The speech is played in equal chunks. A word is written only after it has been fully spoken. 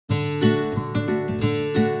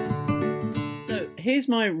here's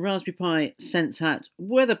my Raspberry Pi SenseHAT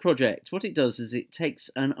weather project. What it does is it takes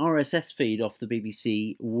an RSS feed off the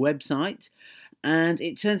BBC website and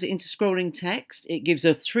it turns it into scrolling text. It gives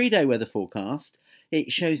a 3-day weather forecast. It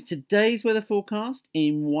shows today's weather forecast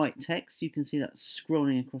in white text. You can see that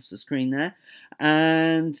scrolling across the screen there.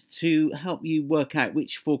 And to help you work out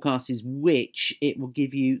which forecast is which, it will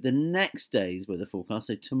give you the next day's weather forecast.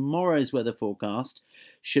 So tomorrow's weather forecast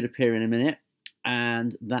should appear in a minute.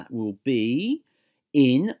 And that will be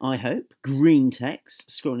in, I hope, green text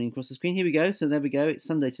scrolling across the screen. Here we go. So there we go. It's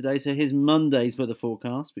Sunday today. So here's Monday's weather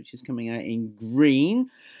forecast, which is coming out in green.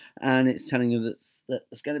 And it's telling you that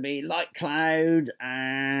it's going to be light cloud.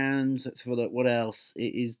 And let's have a look what else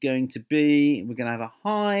it is going to be. We're going to have a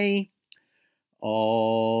high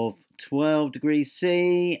of 12 degrees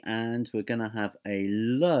C. And we're going to have a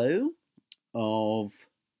low of,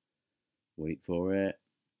 wait for it,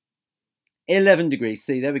 11 degrees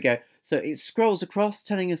C. There we go. So it scrolls across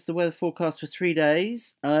telling us the weather forecast for 3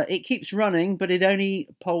 days. It keeps running, but it only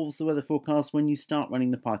polls the weather forecast when you start running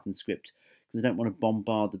the Python script, because I don't want to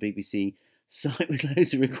bombard the BBC site with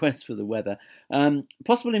loads of requests for the weather.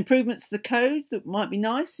 Possible improvements to the code that might be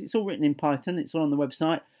nice. It's all written in Python. It's all on the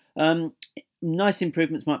website. Nice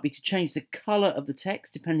improvements might be to change the colour of the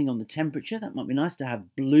text depending on the temperature. That might be nice to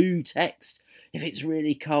have blue text if it's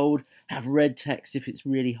really cold, have red text if it's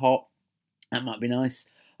really hot. That might be nice.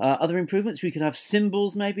 Other improvements, we could have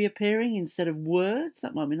symbols maybe appearing instead of words.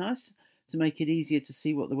 That might be nice to make it easier to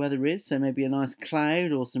see what the weather is. So maybe a nice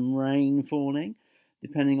cloud or some rain falling,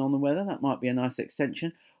 depending on the weather. That might be a nice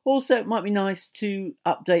extension. Also, it might be nice to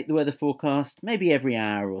update the weather forecast maybe every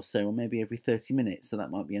hour or so, or maybe every 30 minutes. So that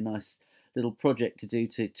might be a nice little project to do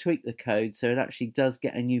to tweak the code so it actually does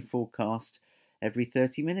get a new forecast every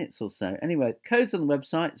 30 minutes or so. Anyway, the code's on the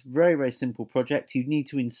website. It's a very, very simple project. You need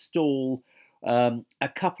to install a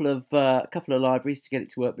couple of libraries to get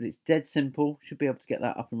it to work, but it's dead simple. Should be able to get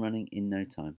that up and running in no time.